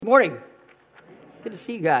Morning. Good to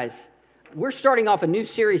see you guys. We're starting off a new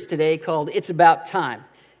series today called It's About Time.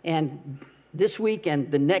 And this week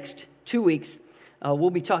and the next 2 weeks, we'll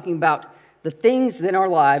be talking about the things in our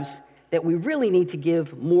lives that we really need to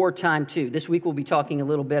give more time to. This week we'll be talking a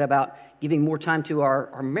little bit about giving more time to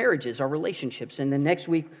our marriages, our relationships. And the next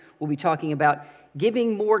week we'll be talking about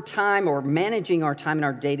giving more time or managing our time in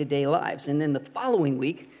our day-to-day lives. And then the following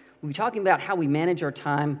week, we'll be talking about how we manage our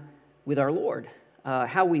time with our Lord,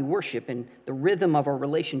 how we worship and the rhythm of our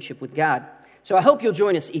relationship with God. So I hope you'll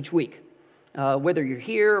join us each week. Whether you're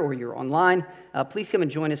here or you're online, please come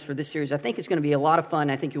and join us for this series. I think it's going to be a lot of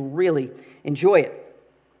fun. I think you'll really enjoy it.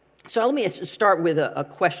 So let me start with a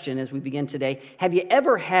question as we begin today. Have you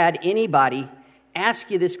ever had anybody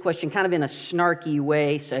ask you this question kind of in a snarky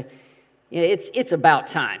way? Say, it's about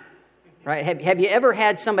time, right? Have you ever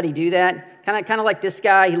had somebody do that? Kind of like this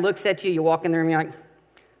guy. He looks at you. You walk in there and you're like,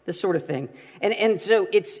 this sort of thing. And so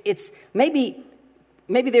it's maybe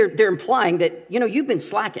they're implying that you've been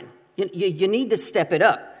slacking. You need to step it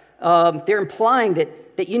up. They're implying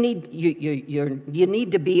that you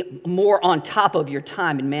need to be more on top of your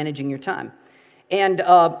time and managing your time. And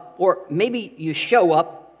or maybe you show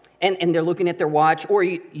up and they're looking at their watch, or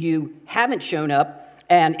you haven't shown up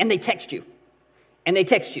and they text you. And they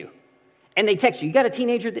text you. And they text you. You got a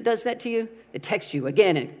teenager that does that to you? That texts you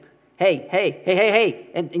again and hey,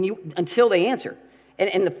 and you until they answer.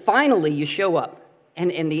 And finally you show up.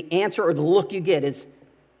 And the answer or the look you get is,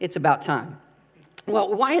 it's about time.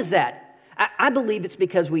 Well, why is that? I believe it's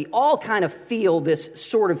because we all kind of feel this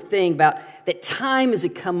sort of thing about that time is a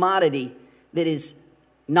commodity that is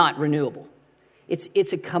not renewable.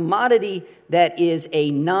 It's a commodity that is a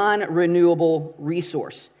non-renewable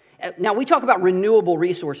resource. Now, we talk about renewable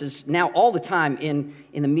resources now all the time in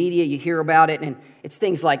the media. You hear about it, and it's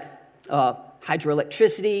things like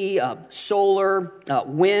hydroelectricity, solar,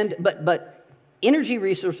 wind, but energy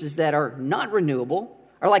resources that are not renewable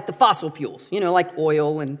are like the fossil fuels, like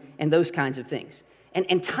oil and those kinds of things.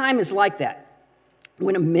 And time is like that.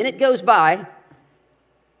 When a minute goes by,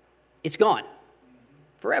 it's gone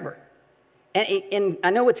forever. And I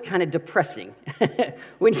know it's kind of depressing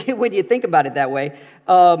when you think about it that way.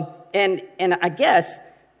 And I guess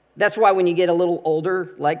that's why when you get a little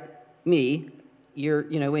older, like me, you're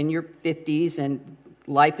in your 50s and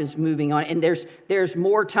life is moving on, and there's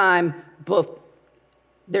more time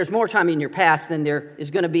there's more time in your past than there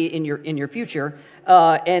is going to be in your future,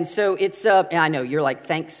 and so it's. I know you're like,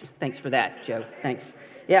 thanks for that, Joe. Thanks.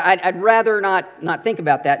 Yeah, I'd rather not think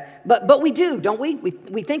about that, but we do, don't we?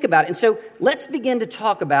 We think about it, and so let's begin to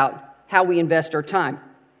talk about how we invest our time,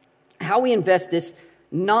 how we invest this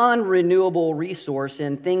non-renewable resource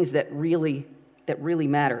in things that really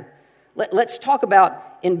matter. Let's talk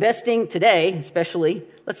about investing today, especially.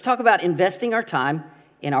 Let's talk about investing our time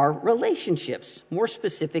in our relationships, more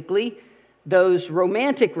specifically, those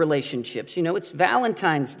romantic relationships. It's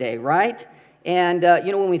Valentine's Day, right? And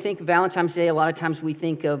when we think of Valentine's Day, a lot of times we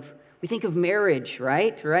think of marriage,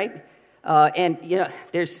 right? And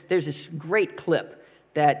there's this great clip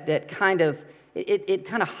that kind of it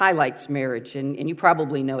kind of highlights marriage, and you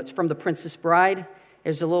probably know it's from The Princess Bride.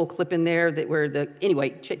 There's a little clip in there anyway,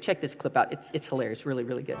 check this clip out. It's hilarious, really,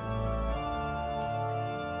 really good.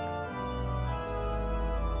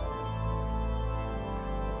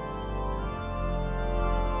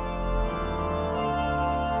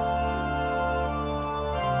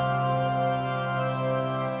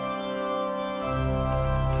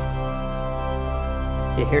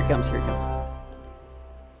 Yeah, here it comes.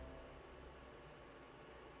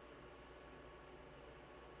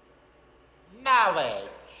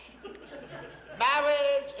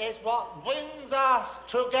 Marriage is what brings us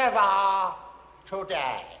together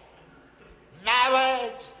today.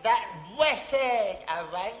 Marriage, that blessed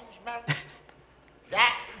arrangement,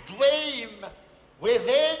 that dream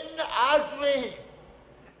within a dream.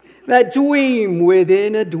 That dream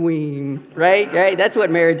within a dream, right? That's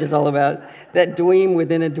what marriage is all about. That dream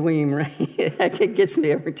within a dream, right? It gets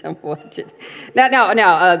me every time I watch it.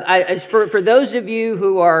 Now, for those of you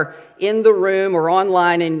who are in the room or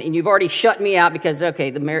online and you've already shut me out because,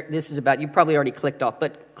 this is about, you probably already clicked off,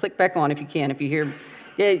 but click back on if you can, if you hear.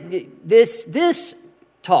 This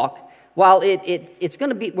talk, while it's going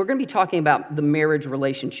to be, we're going to be talking about the marriage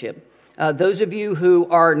relationship. Those of you who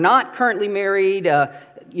are not currently married,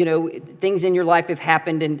 things in your life have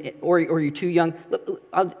happened, or you're too young.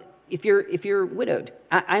 If you're widowed,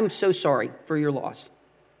 I'm so sorry for your loss.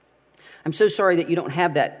 I'm so sorry that you don't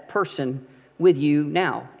have that person with you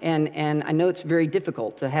now, and I know it's very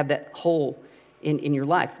difficult to have that hole in your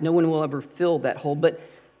life. No one will ever fill that hole. But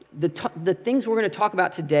the things we're going to talk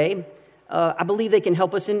about today I believe they can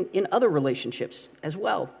help us in other relationships as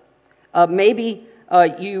well. Maybe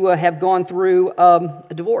you have gone through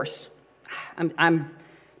a divorce. I'm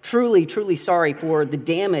truly, truly sorry for the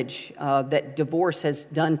damage that divorce has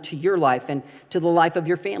done to your life and to the life of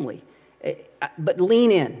your family. But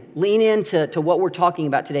lean in to what we're talking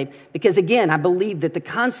about today. Because again, I believe that the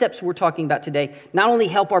concepts we're talking about today not only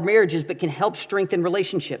help our marriages, but can help strengthen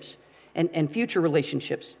relationships and future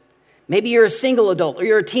relationships. Maybe you're a single adult or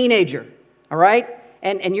you're a teenager, all right?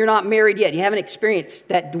 And you're not married yet. You haven't experienced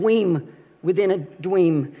that dweem within a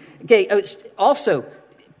dweem. Okay, also,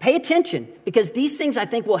 pay attention, because these things I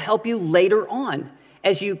think will help you later on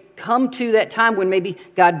as you come to that time when maybe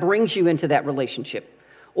God brings you into that relationship.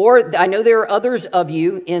 Or I know there are others of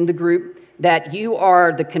you in the group that you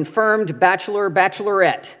are the confirmed bachelor,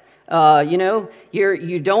 bachelorette.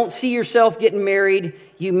 You don't see yourself getting married.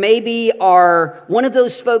 You maybe are one of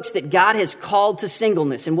those folks that God has called to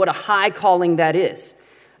singleness, and what a high calling that is.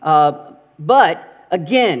 But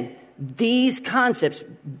again, these concepts,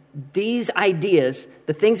 these ideas,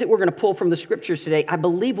 the things that we're going to pull from the scriptures today, I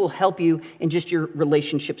believe will help you in just your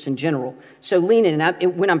relationships in general. So lean in.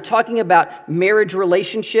 And when I'm talking about marriage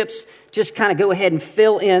relationships, just kind of go ahead and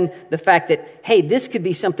fill in the fact that, hey, this could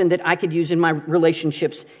be something that I could use in my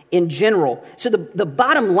relationships in general. So the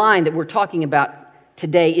bottom line that we're talking about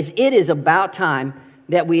today is it is about time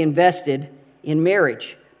that we invested in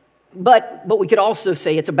marriage. But we could also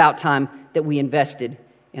say it's about time that we invested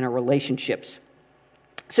in our relationships.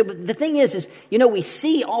 So but the thing is, we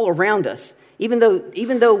see all around us, even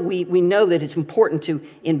though we know that it's important to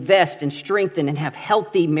invest and strengthen and have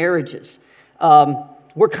healthy marriages,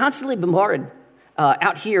 we're constantly bombarded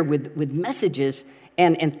out here with messages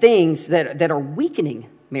and things that are weakening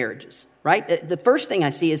marriages, right? The first thing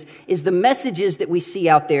I see is the messages that we see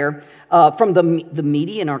out there from the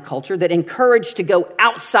media in our culture that encourage to go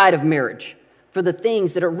outside of marriage for the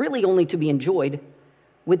things that are really only to be enjoyed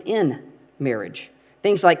within marriage.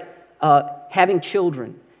 Things like having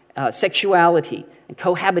children, sexuality, and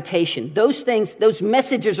cohabitation. Those things, those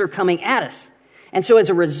messages are coming at us. And so as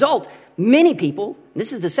a result, many people,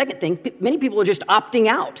 this is the second thing, many people are just opting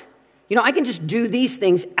out. I can just do these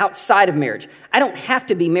things outside of marriage. I don't have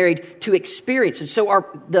to be married to experience it. So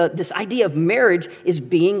this idea of marriage is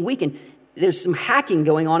being weakened. There's some hacking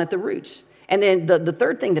going on at the roots. And then the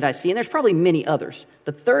third thing that I see, and there's probably many others,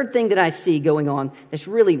 the third thing that I see going on that's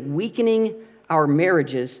really weakening our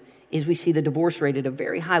marriages is we see the divorce rate at a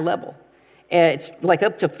very high level. It's like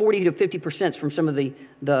up to 40 to 50% from some of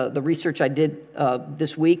the research I did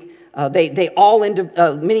this week. They all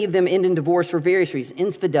many of them end in divorce for various reasons: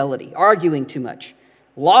 infidelity, arguing too much,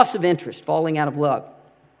 loss of interest, falling out of love.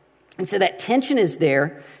 And so that tension is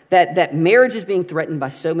there, that marriage is being threatened by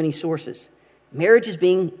so many sources. Marriage is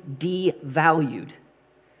being devalued.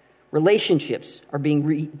 Relationships are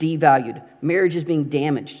being devalued. Marriage is being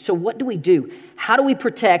damaged. So what do we do? How do we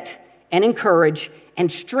protect and encourage and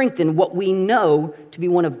strengthen what we know to be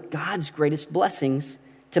one of God's greatest blessings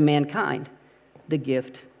to mankind? The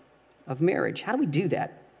gift of marriage. How do we do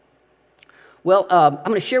that? Well, I'm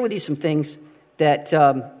going to share with you some things that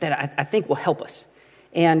I think will help us.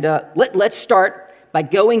 And let's start by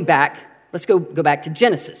going back. Let's go back to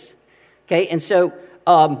Genesis. Okay, and so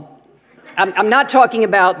I'm not talking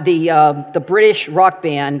about the British rock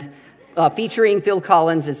band featuring Phil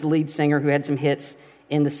Collins as the lead singer who had some hits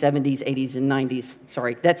in the 70s, 80s, and 90s.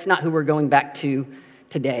 Sorry, that's not who we're going back to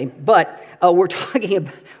today. But we're talking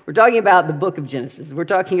about the book of Genesis. We're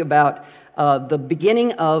talking about the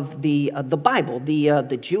beginning of the Bible,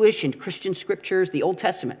 the Jewish and Christian scriptures, the Old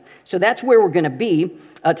Testament. So that's where we're going to be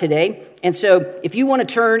today. And so if you want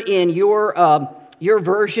to turn in your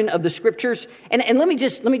version of the scriptures, and let me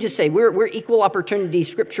just say, we're equal opportunity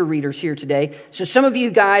scripture readers here today. So some of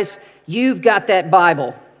you guys, you've got that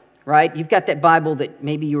Bible, right? You've got that Bible that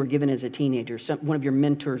maybe you were given as a teenager. One of your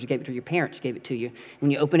mentors gave it to you, your parents gave it to you.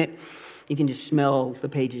 When you open it, you can just smell the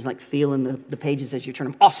pages, like feeling the pages as you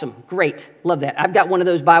turn them. Awesome, great, love that. I've got one of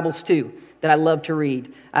those Bibles too that I love to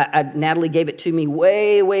read. Natalie gave it to me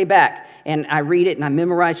way, way back, and I read it and I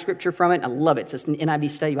memorize scripture from it. I love it. It's an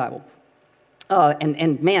NIV study Bible.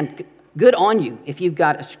 And man, good on you if you've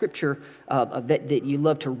got a scripture that you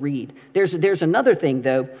love to read. There's another thing,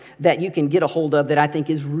 though, that you can get a hold of that I think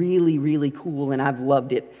is really, really cool, and I've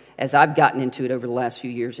loved it as I've gotten into it over the last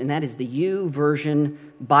few years, and that is the YouVersion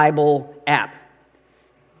Bible app.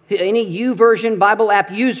 Any YouVersion Bible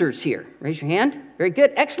app users here? Raise your hand. Very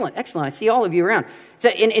good. Excellent. I see all of you around. So,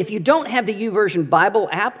 and if you don't have the YouVersion Bible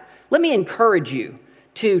app, let me encourage you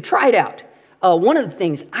to try it out. One of the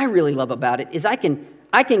things I really love about it is I can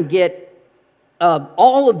get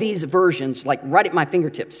all of these versions like right at my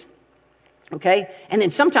fingertips. Okay? And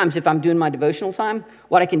then sometimes if I'm doing my devotional time,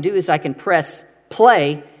 what I can do is I can press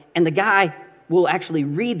play, and the guy will actually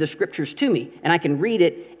read the scriptures to me. And I can read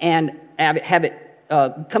it and have it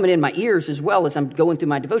coming in my ears as well as I'm going through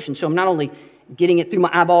my devotion. So I'm not only getting it through my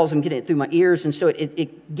eyeballs, I'm getting it through my ears, and so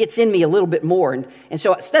it gets in me a little bit more. And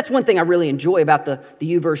so that's one thing I really enjoy about the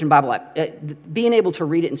YouVersion Bible app, being able to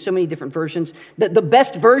read it in so many different versions. The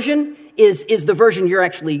best version is the version you're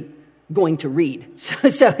actually going to read.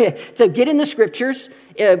 So get in the scriptures,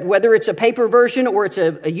 whether it's a paper version or it's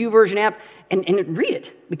a YouVersion app, and read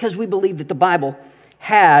it, because we believe that the Bible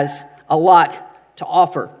has a lot to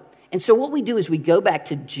offer. And so what we do is we go back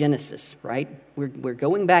to Genesis, right? We're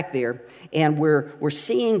going back there, and we're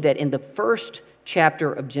seeing that in the first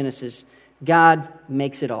chapter of Genesis, God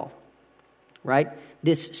makes it all, right?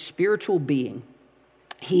 This spiritual being,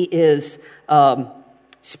 he is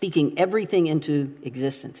speaking everything into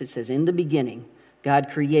existence. It says, in the beginning, God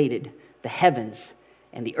created the heavens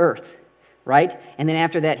and the earth, right? And then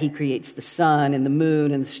after that, he creates the sun and the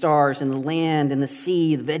moon and the stars and the land and the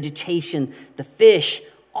sea, the vegetation, the fish,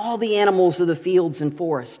 all the animals of the fields and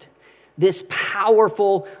forest. This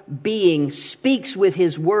powerful being speaks with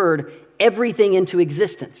his word everything into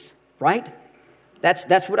existence, right?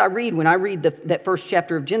 That's what I read when I read that first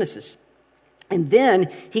chapter of Genesis. And then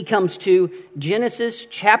he comes to Genesis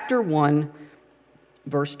chapter 1,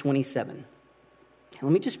 verse 27. And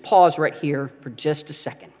let me just pause right here for just a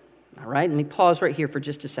second. All right? Let me pause right here for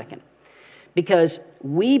just a second. Because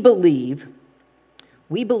we believe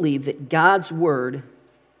that God's word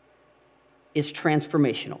is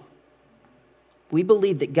transformational. We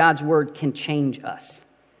believe that God's word can change us.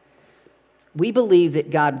 We believe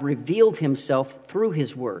that God revealed himself through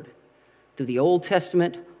his word, through the Old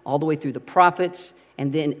Testament, all the way through the prophets,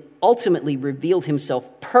 and then ultimately revealed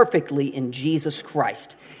himself perfectly in Jesus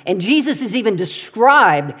Christ. And Jesus is even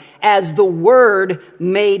described as the Word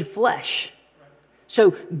made flesh.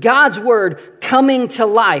 So God's Word coming to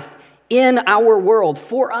life in our world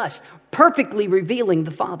for us, perfectly revealing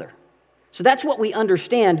the Father. So that's what we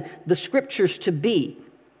understand the Scriptures to be.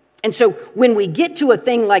 And so when we get to a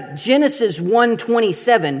thing like Genesis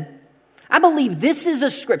 1:27, I believe this is a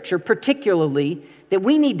scripture particularly that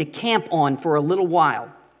we need to camp on for a little while.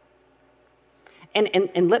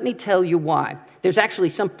 And let me tell you why. There's actually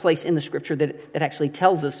some place in the scripture that actually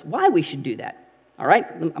tells us why we should do that. All right?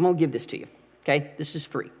 I'm going to give this to you. Okay? This is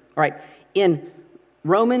free. All right? In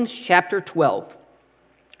Romans chapter 12,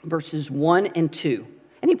 verses 1 and 2.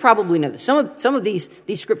 And you probably know this. Some of these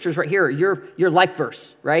scriptures right here are your life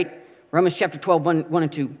verse, right? Romans chapter 12, 1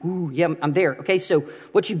 and 2. Ooh, yeah, I'm there. Okay, so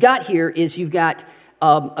what you've got here is you've got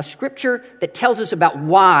a scripture that tells us about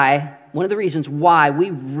why, one of the reasons why we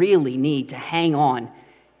really need to hang on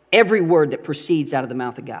every word that proceeds out of the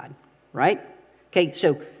mouth of God, right? Okay,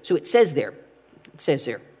 so it says there,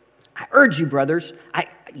 I urge you, brothers,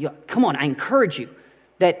 come on, I encourage you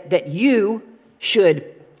that you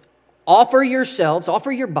should offer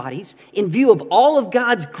your bodies in view of all of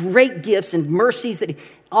God's great gifts and mercies,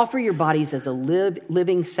 offer your bodies as a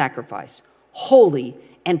living sacrifice, holy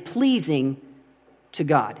and pleasing to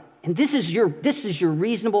God. And this is your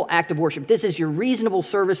reasonable act of worship. This is your reasonable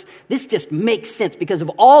service. This just makes sense because of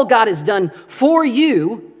all God has done for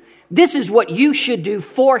you. This is what you should do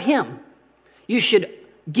for him. You should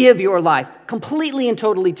give your life completely and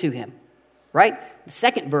totally to him, right? The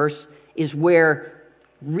second verse is where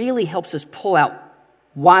really helps us pull out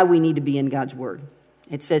why we need to be in God's word.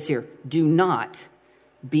 It says here, do not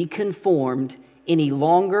be conformed any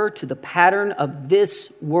longer to the pattern of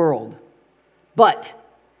this world. But,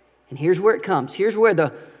 and here's where it comes. Here's where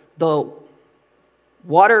the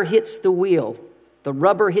water hits the wheel. The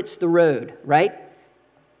rubber hits the road, right?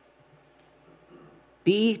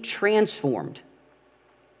 Be transformed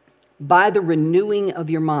by the renewing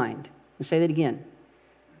of your mind. I'll say that again.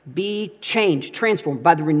 Be changed, transformed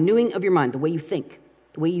by the renewing of your mind, the way you think,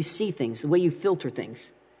 the way you see things, the way you filter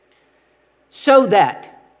things, so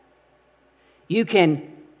that you can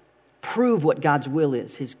prove what God's will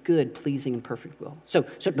is, his good, pleasing, and perfect will. So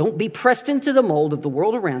don't be pressed into the mold of the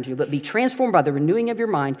world around you, but be transformed by the renewing of your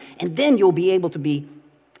mind, and then you'll be able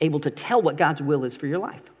to tell what God's will is for your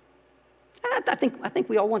life. I think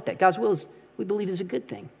we all want that. God's will we believe is a good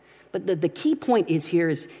thing. But the key point is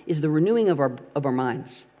the renewing of our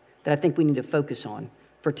minds that I think we need to focus on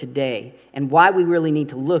for today, and why we really need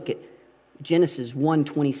to look at Genesis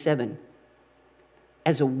 1:27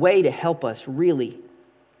 as a way to help us really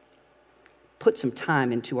put some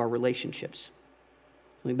time into our relationships.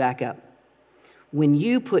 Let me back up. When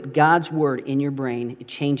you put God's word in your brain, it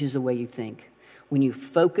changes the way you think. When you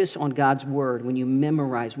focus on God's word, when you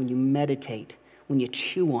memorize, when you meditate, when you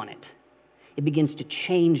chew on it, It begins to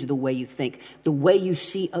change the way you think, the way you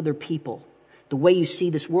see other people, the way you see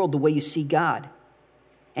this world, the way you see God,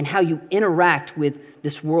 and how you interact with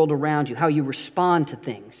this world around you, how you respond to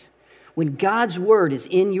things. When God's word is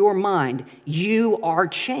in your mind, you are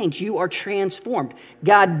changed. You are transformed.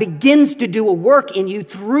 God begins to do a work in you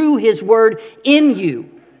through his word in you.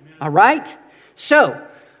 All right? So,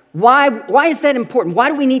 why is that important? Why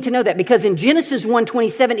do we need to know that? Because in Genesis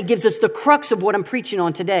 1:27, it gives us the crux of what I'm preaching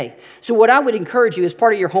on today. So what I would encourage you as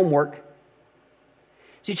part of your homework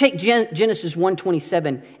is you take Genesis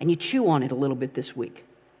 1:27 and you chew on it a little bit this week.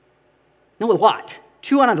 No, a lot.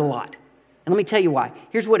 Chew on it a lot. And let me tell you why.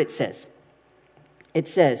 Here's what it says. It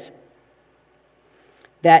says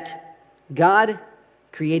that God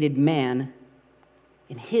created man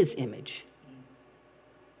in his image.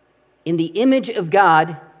 In the image of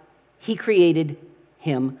God, he created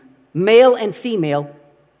him. Male and female,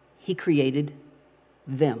 he created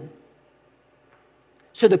them.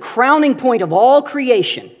 So the crowning point of all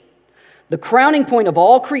creation,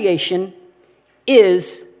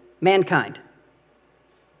 is mankind.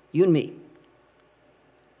 You and me.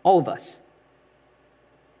 All of us.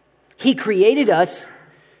 He created us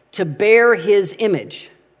to bear his image.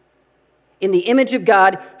 In the image of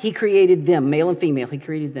God, he created them, male and female. He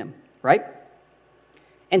created them, right?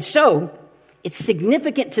 And so, it's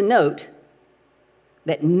significant to note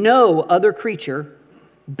that no other creature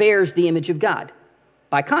bears the image of God.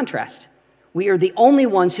 By contrast, we are the only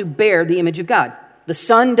ones who bear the image of God. The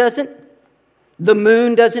sun doesn't. The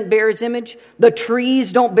moon doesn't bear his image. The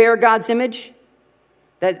trees don't bear God's image.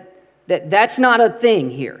 That's not a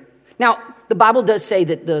thing here. Now, the Bible does say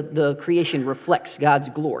that the creation reflects God's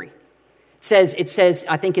glory. It says,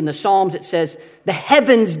 I think in the Psalms, it says, the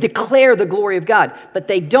heavens declare the glory of God, but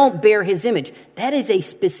they don't bear his image. That is a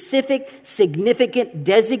specific, significant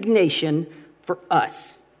designation for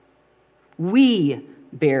us. We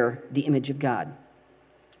bear the image of God.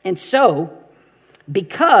 And so,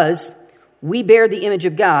 because we bear the image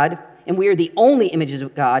of God, and we are the only images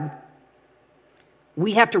of God,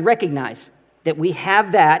 we have to recognize that we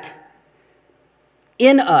have that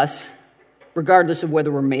in us, regardless of whether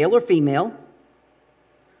we're male or female,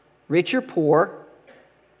 rich or poor,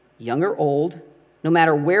 young or old, no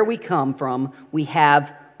matter where we come from, we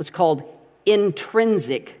have what's called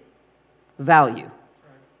intrinsic value.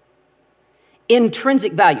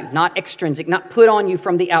 Intrinsic value, not extrinsic, not put on you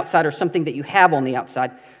from the outside or something that you have on the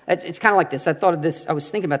outside. It's kind of like this. I thought of this. I was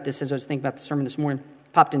thinking about this as I was thinking about the sermon this morning.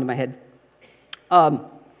 Popped into my head.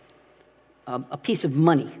 A piece of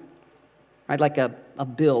money, right? Like a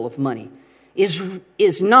bill of money,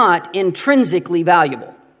 is not intrinsically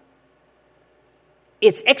valuable.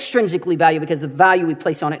 It's extrinsically valuable because of the value we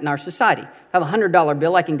place on it in our society. If I have a $100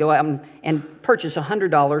 bill, I can go out and purchase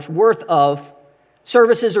 $100 worth of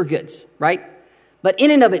services or goods, right? But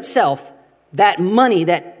in and of itself, that money,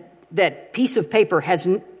 that piece of paper has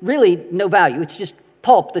really no value. It's just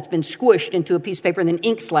pulp that's been squished into a piece of paper and then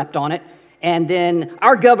ink slapped on it. And then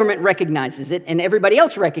our government recognizes it and everybody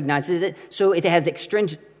else recognizes it. So it has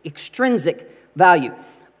extrinsic value.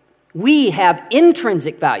 We have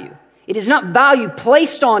intrinsic value. It is not value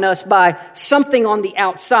placed on us by something on the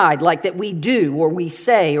outside, like that we do or we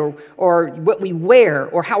say or what we wear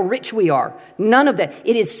or how rich we are. None of that.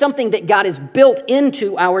 It is something that God has built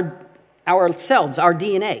into ourselves, our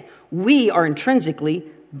DNA. We are intrinsically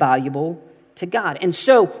valuable to God. And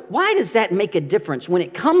so, why does that make a difference when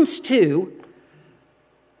it comes to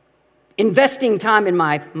investing time in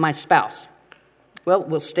my spouse?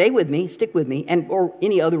 Well, stick with me, or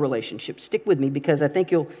any other relationship. Stick with me because I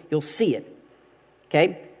think you'll see it.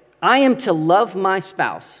 Okay, I am to love my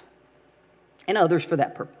spouse and others for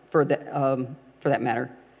that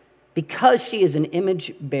matter, because she is an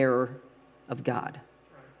image bearer of God.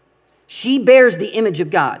 She bears the image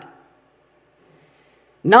of God,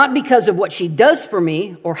 not because of what she does for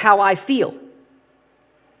me or how I feel.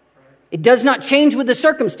 It does not change with the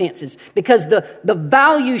circumstances because the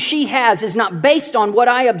value she has is not based on what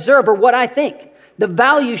I observe or what I think. The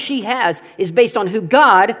value she has is based on who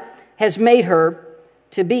God has made her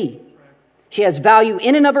to be. She has value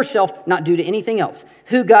in and of herself, not due to anything else.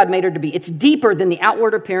 Who God made her to be. It's deeper than the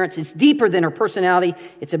outward appearance. It's deeper than her personality.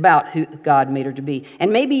 It's about who God made her to be.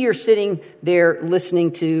 And maybe you're sitting there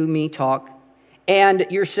listening to me talk and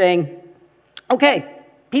you're saying, okay,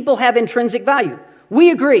 people have intrinsic value.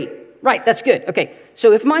 We agree. Right, that's good. Okay,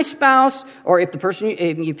 so if my spouse or if the person,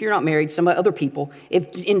 if you're not married, some other people, if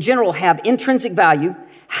in general have intrinsic value,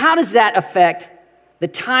 how does that affect the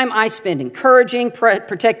time I spend encouraging,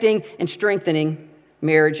 protecting, and strengthening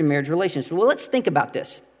marriage and marriage relations? Well, let's think about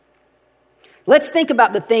this. Let's think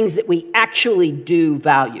about the things that we actually do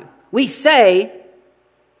value. We say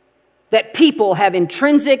that people have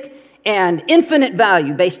intrinsic and infinite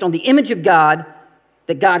value based on the image of God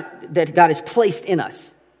that God has placed in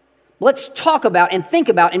us. Let's talk about and think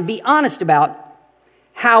about and be honest about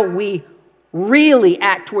how we really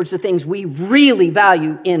act towards the things we really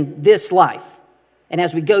value in this life and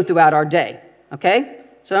as we go throughout our day, okay?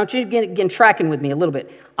 So I want you to begin tracking with me a little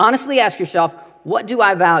bit. Honestly ask yourself, what do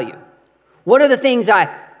I value? What are the things I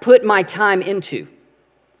put my time into?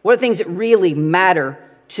 What are the things that really matter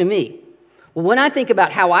to me? Well, when I think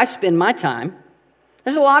about how I spend my time,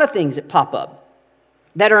 there's a lot of things that pop up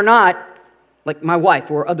that are not like my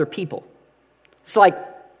wife or other people. It's like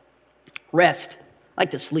rest. I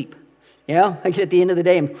like to sleep. You know, I get at the end of the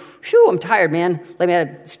day and, I'm tired, man. Let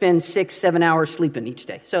me spend 6-7 hours sleeping each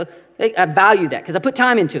day. So I value that because I put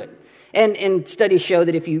time into it. And studies show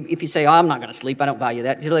that if you say, I'm not going to sleep, I don't value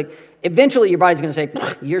that. You're like, eventually your body's going to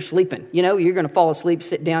say, you're sleeping. You know, you're going to fall asleep,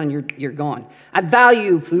 sit down, and you're gone. I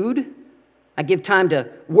value food. I give time to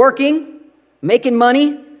working, making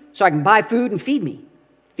money, so I can buy food and feed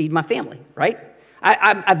my family, right?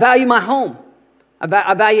 I value my home.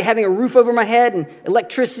 I value having a roof over my head and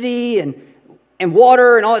electricity and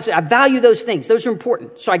water and all that. I value those things. Those are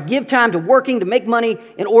important. So I give time to working, to make money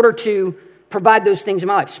in order to provide those things in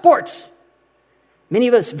my life. Sports. Many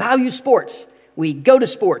of us value sports. We go to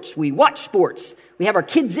sports. We watch sports. We have our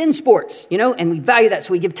kids in sports, you know, and we value that,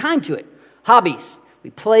 so we give time to it. Hobbies. We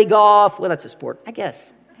play golf. Well, that's a sport, I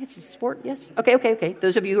guess. It's a sport, yes? Okay.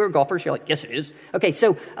 Those of you who are golfers, you're like, yes, it is. Okay,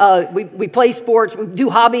 so we play sports. We do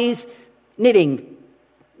hobbies. Knitting.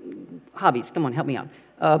 Hobbies. Come on, help me out.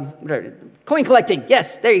 Coin collecting.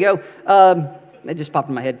 Yes, there you go. That just popped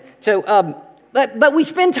in my head. So, but we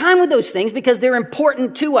spend time with those things because they're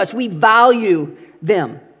important to us. We value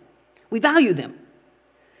them.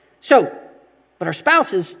 So, but our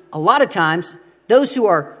spouses, a lot of times, those who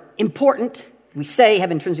are important, we say have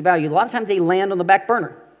intrinsic value, a lot of times they land on the back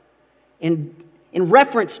burner in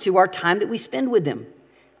reference to our time that we spend with them.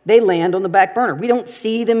 They land on the back burner. We don't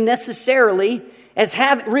see them necessarily as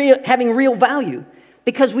having real value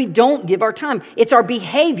because we don't give our time. It's our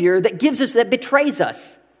behavior that betrays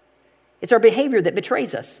us. It's our behavior that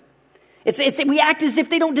betrays us. We act as if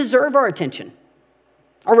they don't deserve our attention.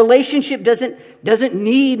 Our relationship doesn't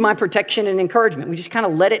need my protection and encouragement. We just kind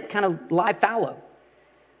of let it kind of lie fallow.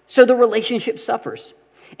 So the relationship suffers.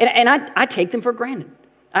 And I take them for granted.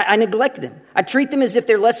 I neglect them. I treat them as if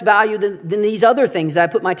they're less value than these other things that I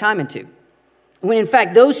put my time into. When in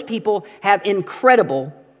fact, those people have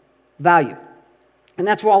incredible value. And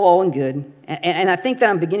that's all and good. And I think that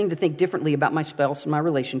I'm beginning to think differently about my spouse and my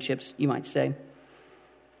relationships, you might say.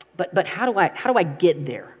 But how do I get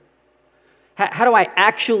there? How do I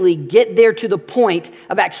actually get there to the point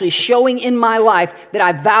of actually showing in my life that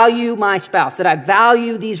I value my spouse, that I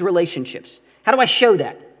value these relationships? How do I show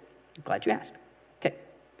that? I'm glad you asked. Okay.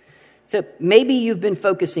 So maybe you've been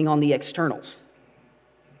focusing on the externals.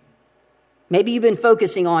 Maybe you've been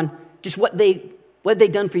focusing on just what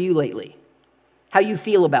they've done for you lately, how you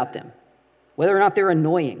feel about them, whether or not they're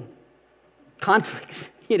annoying, conflicts,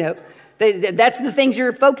 you know. That's the things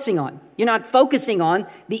you're focusing on. You're not focusing on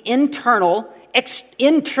the internal,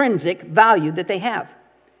 intrinsic value that they have.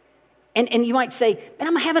 And you might say, but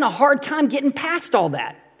I'm having a hard time getting past all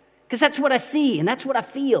that because that's what I see and that's what I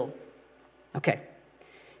feel. Okay,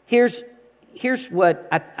 here's what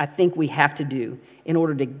I think we have to do in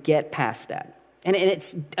order to get past that. And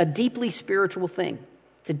it's a deeply spiritual thing.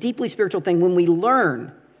 It's a deeply spiritual thing when we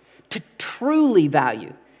learn to truly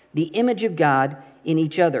value the image of God in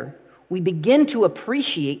each other. We begin to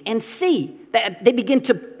appreciate and see that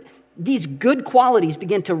these good qualities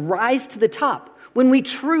begin to rise to the top when we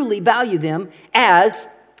truly value them as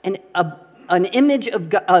an image of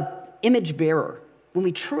God, image bearer. When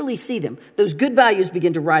we truly see them, those good values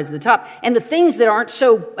begin to rise to the top. And the things that aren't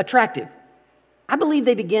so attractive, I believe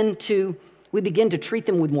we begin to treat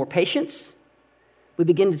them with more patience. We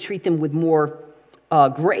begin to treat them with more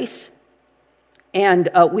grace. And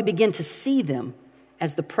we begin to see them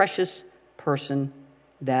as the precious person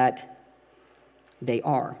that they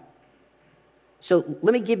are. So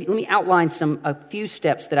let me outline a few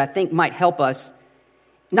steps that I think might help us,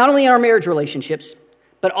 not only in our marriage relationships,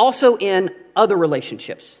 but also in other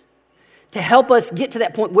relationships, to help us get to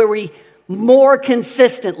that point where we more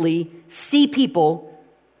consistently see people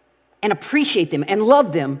and appreciate them and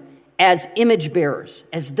love them as image bearers,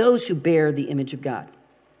 as those who bear the image of God.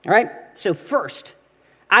 All right? So first,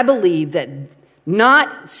 I believe that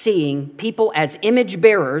not seeing people as image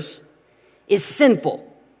bearers is sinful.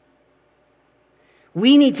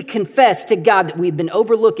 We need to confess to God that we've been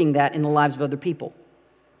overlooking that in the lives of other people.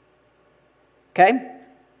 Okay?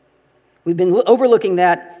 We've been overlooking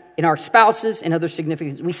that in our spouses and other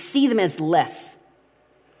significance. We see them as less.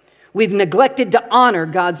 We've neglected to honor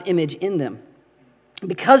God's image in them.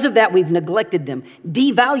 Because of that, we've neglected them,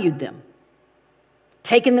 devalued them,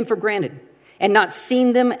 taken them for granted, and not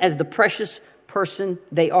seen them as the precious person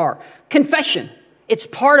they are. Confession. It's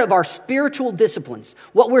part of our spiritual disciplines,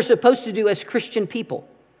 what we're supposed to do as Christian people.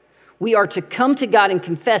 We are to come to God and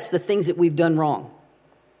confess the things that we've done wrong.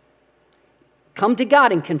 Come to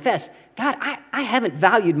God and confess, God, I haven't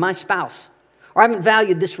valued my spouse, or I haven't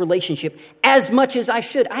valued this relationship as much as I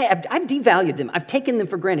should. I've devalued them. I've taken them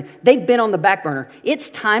for granted. They've been on the back burner. It's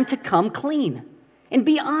time to come clean and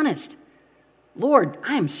be honest. Lord,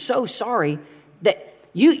 I am so sorry that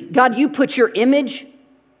you put your image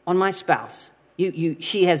on my spouse.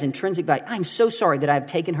 She has intrinsic value. I'm so sorry that I've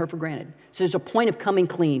taken her for granted. So there's a point of coming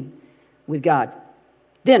clean with God.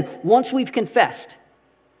 Then, once we've confessed,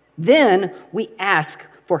 then we ask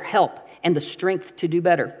for help and the strength to do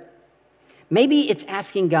better. Maybe it's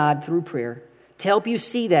asking God through prayer to help you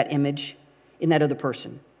see that image in that other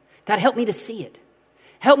person. God, help me to see it.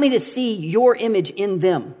 Help me to see your image in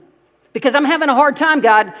them. Because I'm having a hard time,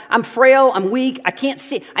 God. I'm frail, I'm weak, I can't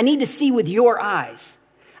see. I need to see with your eyes.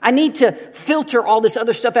 I need to filter all this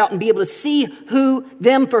other stuff out and be able to see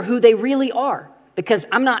them for who they really are. Because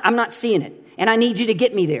I'm not seeing it. And I need you to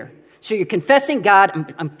get me there. So you're confessing,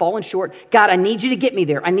 God, I'm falling short. God, I need you to get me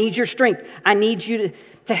there. I need your strength. I need you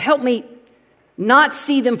to help me not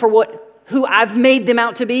see them for who I've made them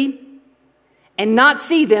out to be, and not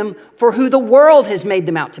see them for who the world has made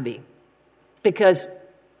them out to be. Because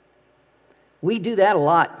we do that a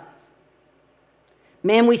lot.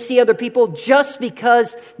 Man, we see other people just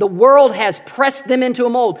because the world has pressed them into a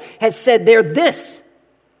mold, has said they're this.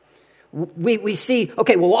 We see,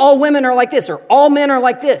 okay, well, all women are like this, or all men are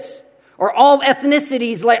like this, or all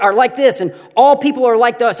ethnicities are like this, and all people are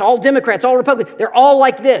like us, all Democrats, all Republicans, they're all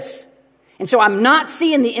like this. And so I'm not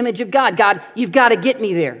seeing the image of God. God, you've got to get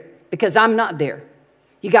me there because I'm not there.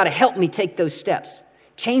 You got to help me take those steps.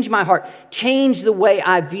 Change my heart. Change the way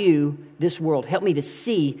I view this world. Help me to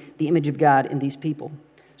see the image of God in these people.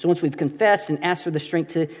 So once we've confessed and asked for the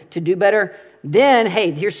strength to do better, then, hey,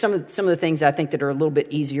 here's some of the things I think that are a little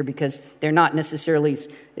bit easier because they're not necessarily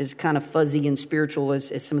as kind of fuzzy and spiritual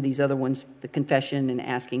as some of these other ones, the confession and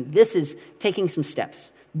asking. This is taking some steps,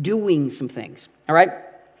 doing some things, all right?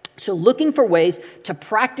 So looking for ways to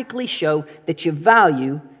practically show that you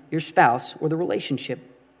value your spouse or the relationship.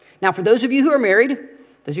 Now, for those of you who are married,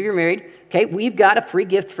 okay, we've got a free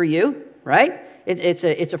gift for you, right? It's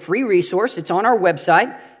a free resource. It's on our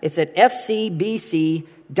website. It's at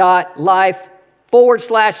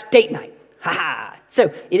fcbc.life/date night.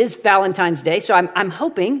 So it is Valentine's Day. So I'm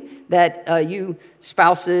hoping that you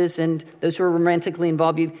spouses and those who are romantically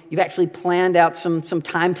involved, you've actually planned out some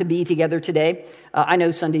time to be together today. I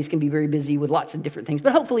know Sundays can be very busy with lots of different things,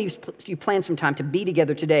 but hopefully you plan some time to be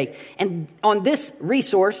together today. And on this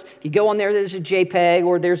resource, if you go on there's a JPEG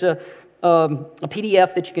or there's a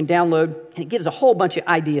PDF that you can download, and it gives a whole bunch of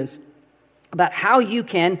ideas about how you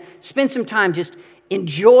can spend some time just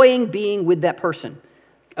enjoying being with that person.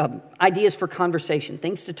 Ideas for conversation,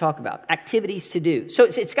 things to talk about, activities to do. So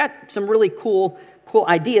it's got some really cool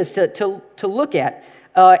ideas to look at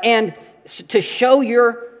and to show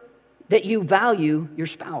that you value your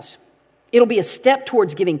spouse. It'll be a step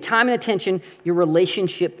towards giving time and attention your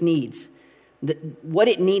relationship needs, what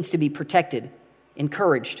it needs to be protected,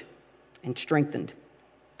 encouraged, and strengthened.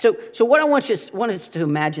 So what I want us to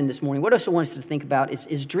imagine this morning, what I also want us to think about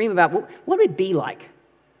is dream about what would it be like?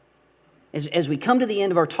 As we come to the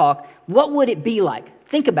end of our talk, what would it be like?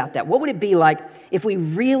 Think about that. What would it be like if we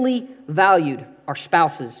really valued our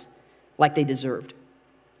spouses like they deserved?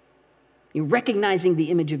 You're recognizing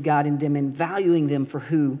the image of God in them and valuing them for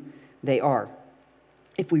who they are.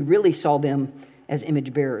 If we really saw them as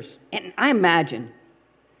image bearers. And I imagine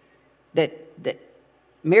that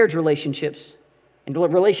marriage relationships and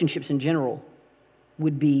relationships in general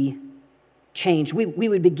would be changed. We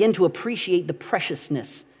would begin to appreciate the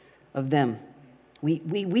preciousness of them.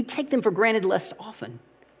 We take them for granted less often.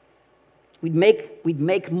 We'd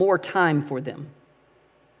make more time for them.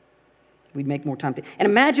 We'd make more time. And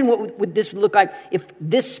imagine what would this look like if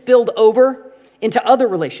this spilled over into other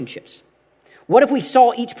relationships. What if we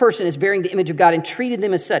saw each person as bearing the image of God and treated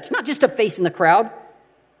them as such? Not just a face in the crowd,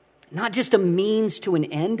 not just a means to an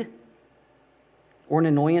end or an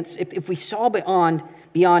annoyance. If we saw beyond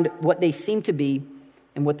what they seem to be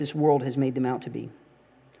and what this world has made them out to be.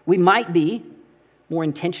 We might be more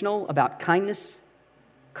intentional about kindness,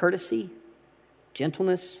 courtesy,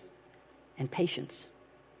 gentleness, and patience.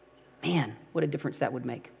 Man, what a difference that would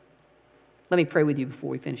make. Let me pray with you before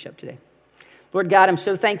we finish up today. Lord God, I'm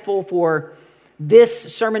so thankful for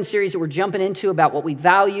this sermon series that we're jumping into about what we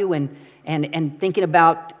value and thinking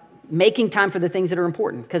about making time for the things that are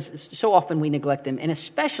important, because so often we neglect them. And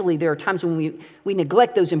especially there are times when we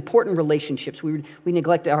neglect those important relationships. We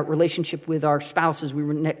neglect our relationship with our spouses. We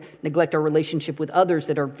neglect our relationship with others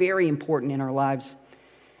that are very important in our lives.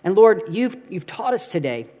 And Lord, you've taught us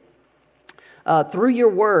today through your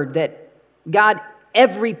word that, God,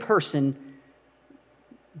 every person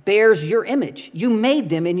bears your image. You made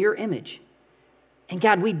them in your image. And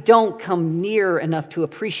God, we don't come near enough to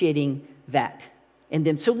appreciating that in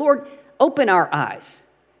them. So Lord, open our eyes.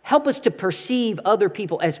 Help us to perceive other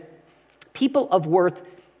people as people of worth,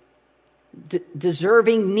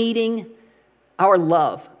 deserving, needing our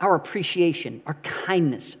love, our appreciation, our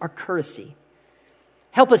kindness, our courtesy.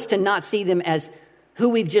 Help us to not see them as who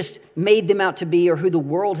we've just made them out to be or who the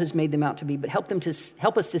world has made them out to be, but help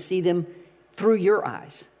us to see them through your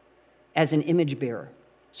eyes as an image bearer.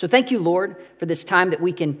 So thank you, Lord, for this time that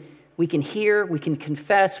we can hear, we can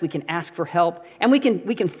confess, we can ask for help, and we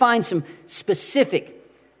can find some specific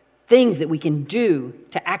things that we can do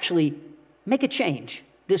to actually make a change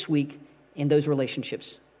this week in those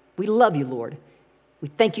relationships. We love you, Lord. We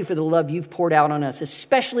thank you for the love you've poured out on us,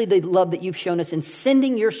 especially the love that you've shown us in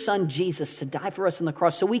sending your son Jesus to die for us on the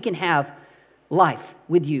cross so we can have life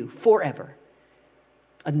with you forever,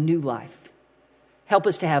 a new life. Help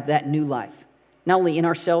us to have that new life, not only in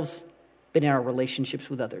ourselves, but in our relationships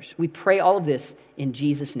with others. We pray all of this in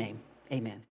Jesus' name. Amen.